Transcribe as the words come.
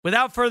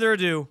without further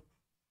ado,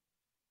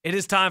 it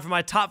is time for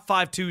my Top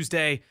 5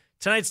 Tuesday.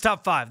 Tonight's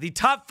Top 5. The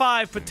top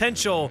 5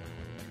 potential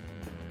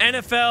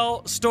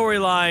NFL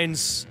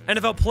storylines,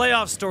 NFL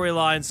playoff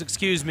storylines,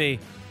 excuse me.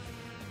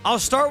 I'll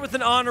start with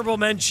an honorable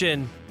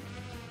mention.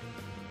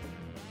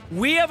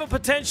 We have a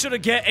potential to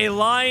get a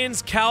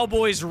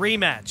Lions-Cowboys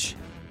rematch,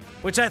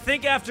 which I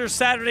think after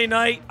Saturday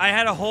night, I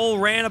had a whole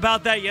rant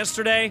about that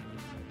yesterday.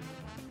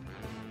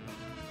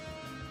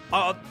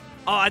 I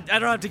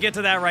don't have to get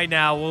to that right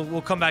now.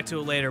 We'll come back to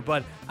it later.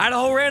 But I had a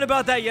whole rant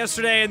about that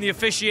yesterday and the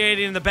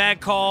officiating and the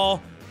bad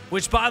call,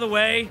 which, by the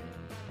way,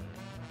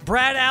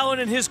 Brad Allen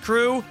and his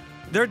crew,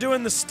 they're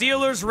doing the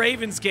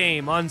Steelers-Ravens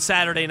game on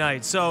Saturday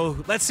night.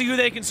 So let's see who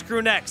they can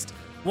screw next.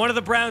 One of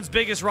the Browns'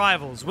 biggest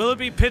rivals. Will it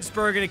be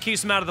Pittsburgh and it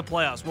keeps them out of the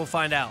playoffs? We'll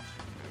find out.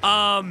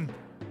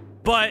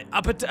 But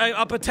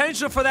a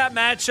potential for that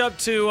matchup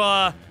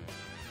to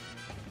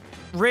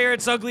rear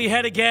its ugly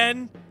head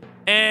again,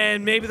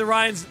 and maybe the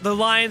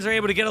Lions are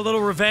able to get a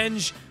little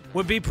revenge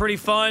would be pretty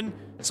fun.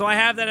 So I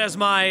have that as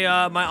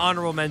my my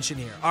honorable mention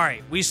here. All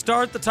right, we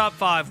start the top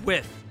 5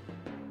 with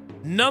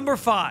number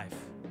 5.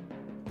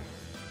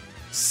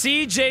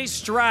 C.J.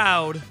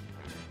 Stroud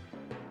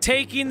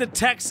taking the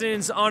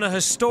Texans on a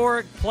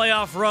historic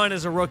playoff run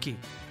as a rookie.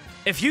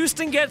 If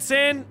Houston gets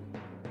in,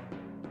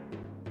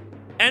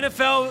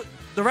 NFL,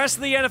 the rest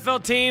of the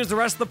NFL teams, the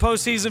rest of the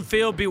postseason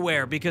field,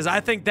 beware, because I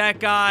think that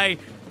guy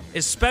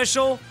is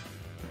special.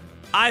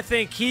 I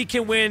think he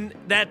can win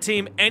that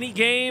team any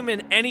game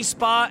in any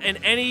spot in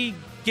any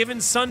given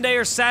Sunday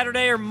or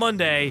Saturday or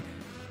Monday.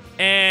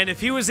 And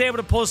if he was able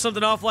to pull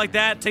something off like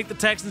that, take the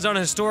Texans on a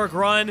historic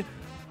run,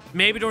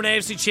 maybe to an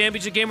AFC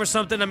Championship game or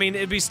something. I mean,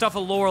 it'd be stuff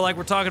of lore like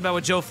we're talking about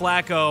with Joe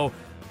Flacco.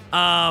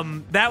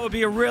 That would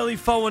be a really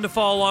fun one to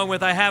follow along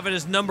with. I have it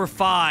as number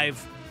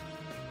 5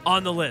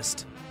 on the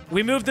list.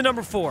 We move to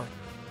number 4.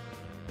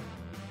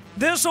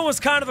 This one was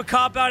kind of a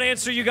cop-out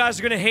answer. You guys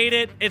are going to hate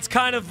it. It's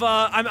kind of,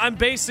 I'm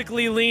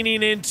basically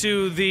leaning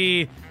into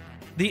the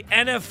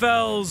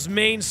NFL's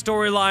main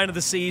storyline of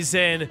the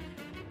season.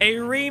 A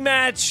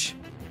rematch,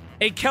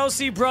 a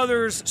Kelsey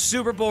Brothers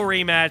Super Bowl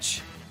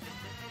rematch,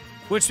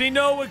 which we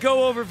know would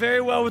go over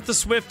very well with the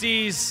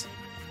Swifties.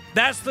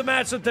 That's the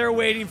match that they're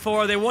waiting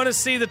for. They want to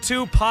see the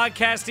two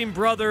podcasting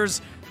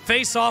brothers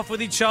face off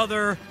with each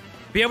other,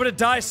 be able to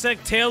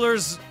dissect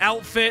Taylor's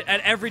outfit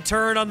at every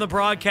turn on the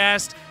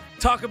broadcast,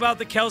 talk about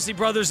the Kelsey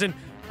brothers and,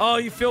 oh,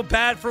 you feel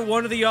bad for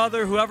one or the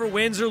other, whoever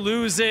wins or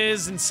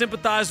loses, and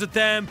sympathize with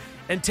them.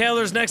 And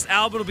Taylor's next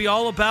album will be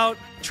all about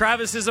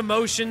Travis's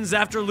emotions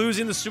after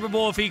losing the Super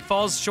Bowl if he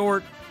falls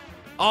short.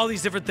 All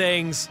these different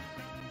things.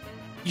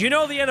 You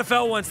know the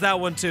NFL wants that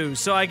one too,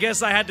 so I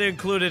guess I had to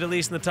include it at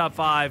least in the top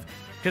 5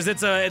 because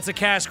it's a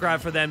cash grab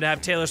for them to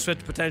have Taylor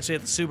Swift potentially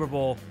at the Super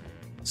Bowl,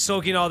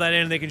 soaking all that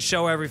in, and they can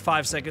show every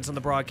 5 seconds on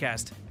the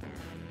broadcast.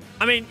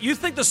 I mean, you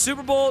think the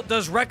Super Bowl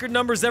does record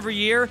numbers every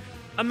year?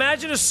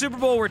 Imagine a Super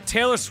Bowl where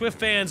Taylor Swift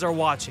fans are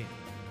watching.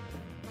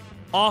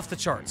 Off the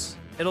charts.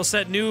 It'll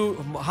set new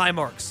high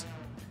marks.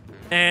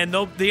 And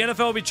the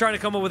NFL will be trying to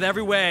come up with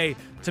every way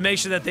to make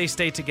sure that they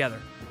stay together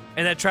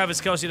and that Travis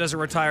Kelce doesn't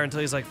retire until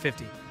he's like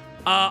 50.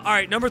 All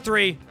right, number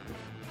 3.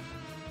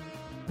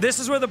 This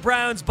is where the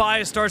Browns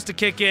bias starts to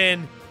kick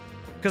in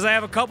because I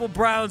have a couple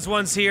Browns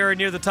ones here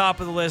near the top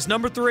of the list.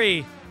 Number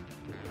 3,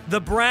 the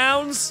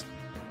Browns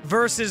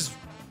versus,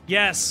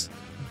 yes,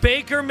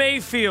 Baker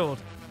Mayfield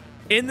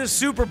in the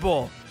Super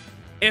Bowl.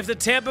 If the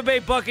Tampa Bay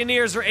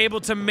Buccaneers are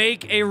able to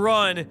make a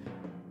run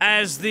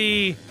as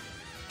the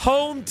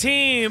home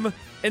team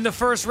in the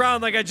first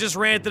round, like I just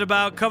ranted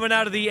about, coming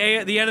out of the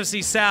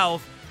NFC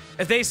South,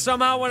 if they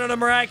somehow went on a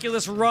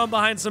miraculous run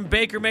behind some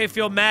Baker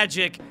Mayfield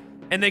magic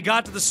and they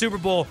got to the Super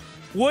Bowl,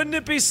 wouldn't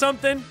it be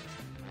something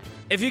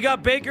if you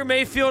got Baker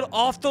Mayfield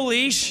off the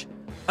leash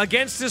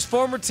against his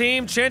former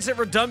team, chance at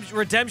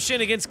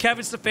redemption against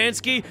Kevin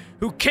Stefanski,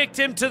 who kicked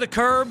him to the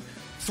curb,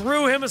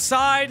 threw him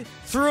aside,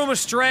 threw him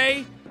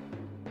astray,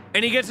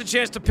 and he gets a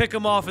chance to pick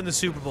him off in the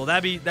Super Bowl.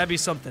 That'd be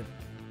something.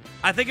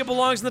 I think it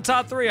belongs in the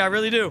top 3. I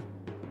really do.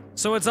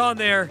 So it's on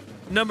there,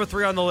 number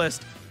 3 on the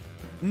list.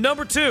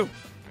 Number 2.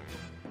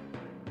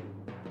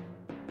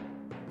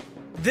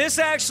 This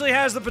actually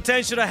has the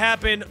potential to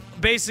happen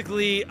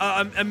basically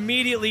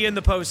immediately in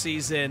the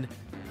postseason.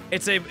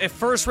 It's a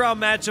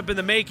first-round matchup in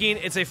the making.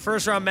 It's a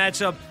first-round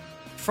matchup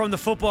from the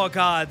football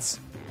gods.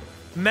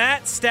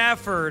 Matt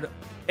Stafford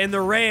and the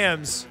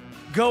Rams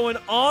going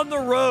on the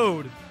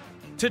road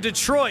to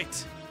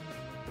Detroit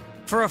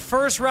for a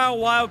first-round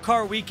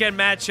wildcard weekend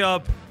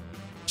matchup.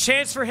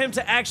 Chance for him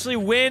to actually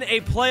win a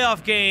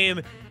playoff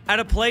game at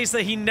a place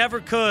that he never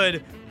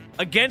could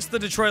against the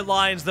Detroit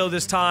Lions, though,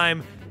 this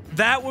time.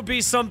 That would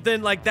be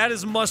something like that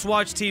is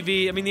must-watch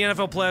TV. I mean, the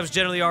NFL playoffs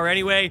generally are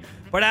anyway,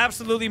 but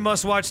absolutely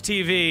must-watch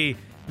TV.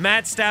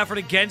 Matt Stafford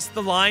against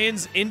the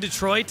Lions in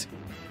Detroit.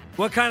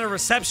 What kind of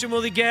reception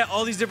will he get?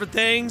 All these different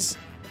things.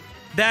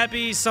 That'd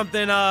be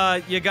something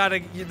that'll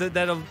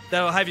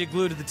have you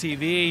glued to the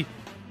TV.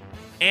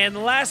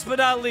 And last but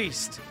not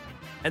least,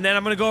 and then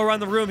I'm going to go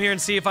around the room here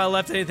and see if I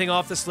left anything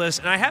off this list.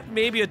 And I have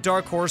maybe a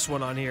dark horse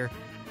one on here.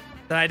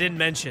 that I didn't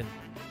mention.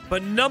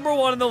 But number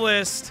one on the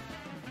list,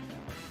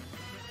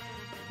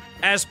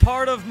 as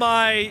part of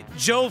my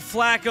Joe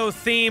Flacco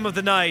theme of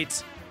the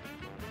night,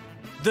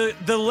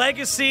 the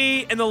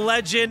legacy and the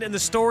legend and the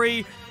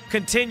story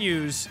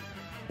continues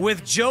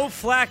with Joe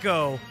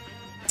Flacco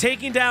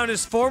taking down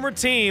his former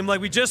team,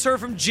 like we just heard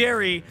from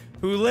Jerry,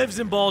 who lived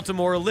in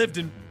Baltimore,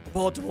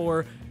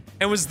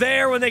 and was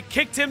there when they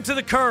kicked him to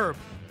the curb.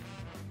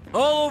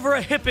 All over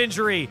a hip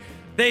injury.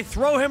 They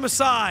throw him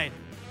aside,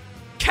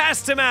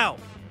 cast him out,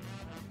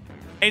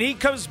 and he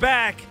comes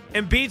back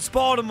and beats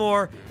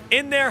Baltimore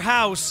in their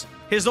house,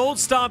 his old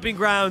stomping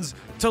grounds,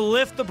 to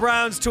lift the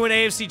Browns to an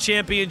AFC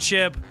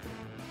championship.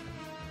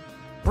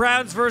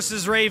 Browns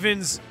versus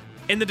Ravens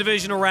in the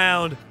divisional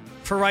round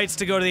for rights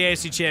to go to the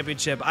AFC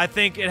championship. I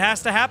think it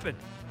has to happen.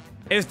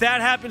 If that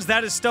happens,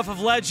 that is stuff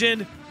of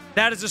legend.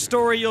 That is a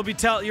story you'll be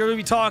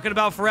talking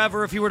about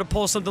forever if you were to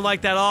pull something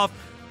like that off.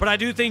 But I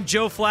do think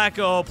Joe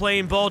Flacco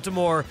playing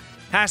Baltimore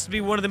has to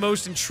be one of the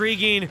most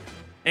intriguing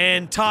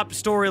and top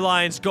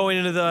storylines going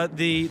into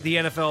the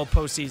NFL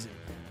postseason.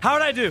 How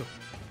did I do?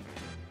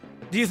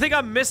 Do you think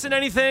I'm missing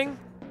anything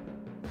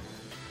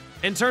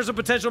in terms of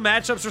potential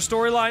matchups or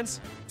storylines?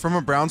 From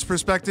a Browns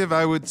perspective,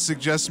 I would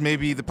suggest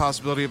maybe the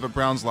possibility of a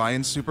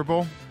Browns-Lions Super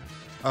Bowl.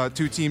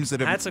 Two teams that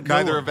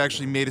have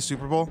actually made a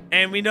Super Bowl.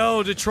 And we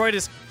know Detroit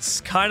is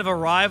kind of a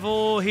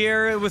rival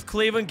here with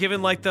Cleveland,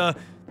 given like the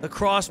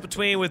cross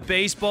between with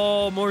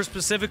baseball more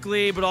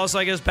specifically, but also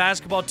I guess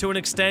basketball to an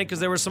extent,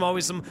 because there were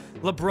always some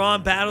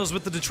LeBron battles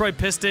with the Detroit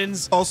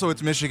Pistons. Also,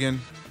 it's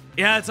Michigan.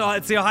 Yeah,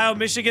 it's the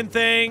Ohio-Michigan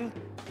thing.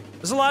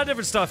 There's a lot of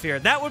different stuff here.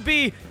 That would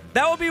be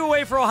a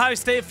way for Ohio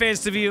State fans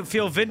to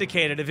feel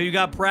vindicated if you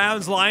got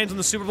Browns, Lions in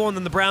the Super Bowl and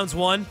then the Browns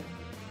won.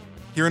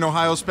 Here in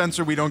Ohio,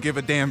 Spencer, we don't give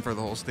a damn for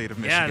the whole state of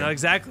Michigan. Yeah, no,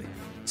 exactly.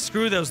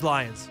 Screw those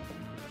Lions.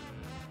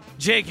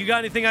 Jake, you got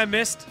anything I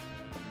missed?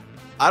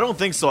 I don't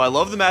think so. I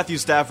love the Matthew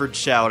Stafford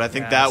shout. I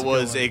think that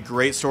was a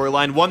great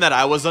storyline, one that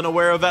I was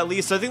unaware of at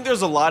least. I think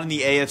there's a lot in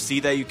the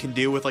AFC that you can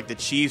do with like the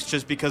Chiefs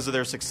just because of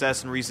their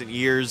success in recent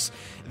years.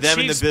 Them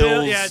Chiefs, and the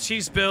Bills.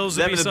 Chiefs, Bills.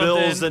 Them and the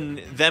Bills and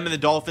them and the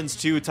Dolphins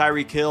too,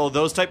 Tyreek Hill,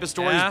 those type of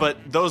stories, but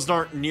those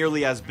aren't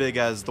nearly as big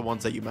as the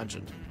ones that you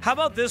mentioned. How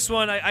about this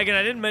one? I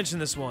didn't mention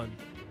this one,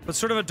 but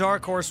sort of a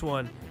dark horse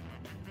one.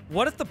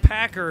 What if the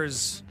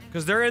Packers,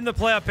 because they're in the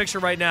playoff picture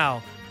right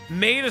now,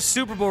 made a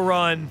Super Bowl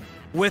run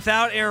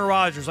without Aaron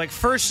Rodgers? Like,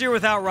 first year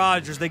without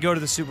Rodgers, they go to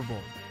the Super Bowl.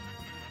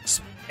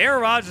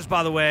 Aaron Rodgers,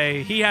 by the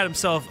way, he had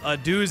himself a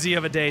doozy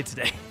of a day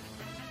today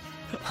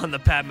on the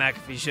Pat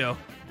McAfee show.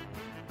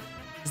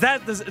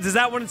 Does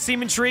that one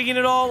seem intriguing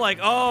at all? Like,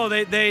 oh,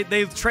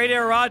 they trade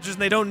Aaron Rodgers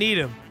and they don't need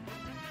him.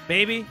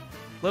 Maybe.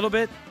 A little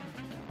bit.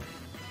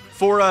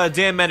 For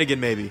Dan Menigan,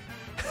 maybe.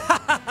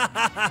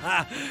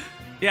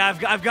 Yeah,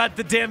 I've got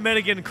the Dan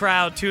Menigan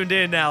crowd tuned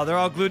in now. They're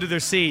all glued to their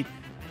seat.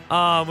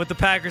 With the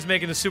Packers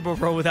making a Super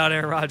Bowl without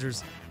Aaron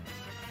Rodgers.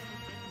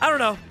 I don't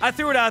know. I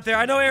threw it out there.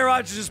 I know Aaron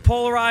Rodgers is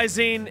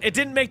polarizing. It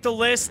didn't make the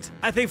list,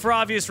 I think, for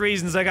obvious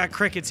reasons. I got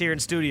crickets here in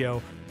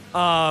studio.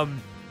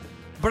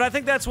 But I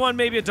think that's one,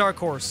 maybe a dark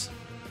horse.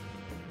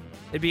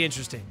 It'd be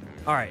interesting.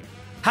 All right.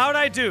 How'd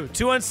I do?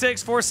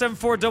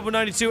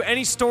 216-474-9992.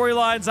 Any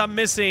storylines I'm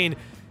missing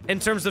in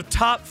terms of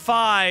top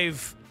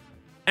 5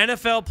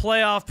 NFL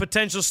playoff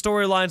potential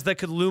storylines that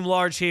could loom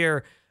large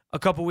here a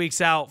couple weeks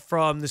out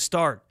from the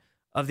start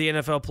of the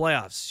NFL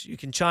playoffs? You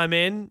can chime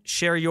in,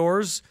 share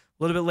yours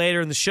a little bit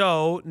later in the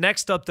show.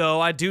 Next up,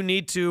 though, I do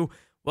need to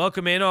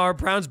welcome in our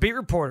Browns beat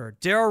reporter.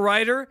 Daryl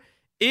Ryder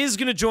is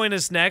going to join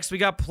us next. We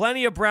got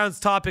plenty of Browns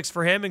topics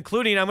for him,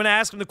 including I'm going to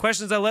ask him the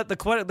question I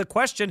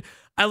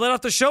let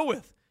off the show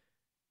with.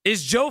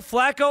 Is Joe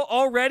Flacco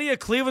already a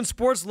Cleveland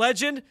sports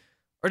legend,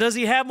 or does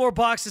he have more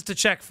boxes to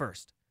check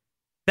first?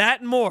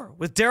 That and more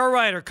with Daryl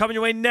Ryder coming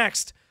your way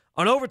next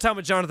on Overtime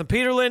with Jonathan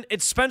Peterlin.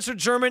 It's Spencer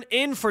German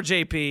in for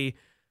JP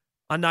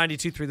on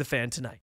 92.3 The Fan tonight.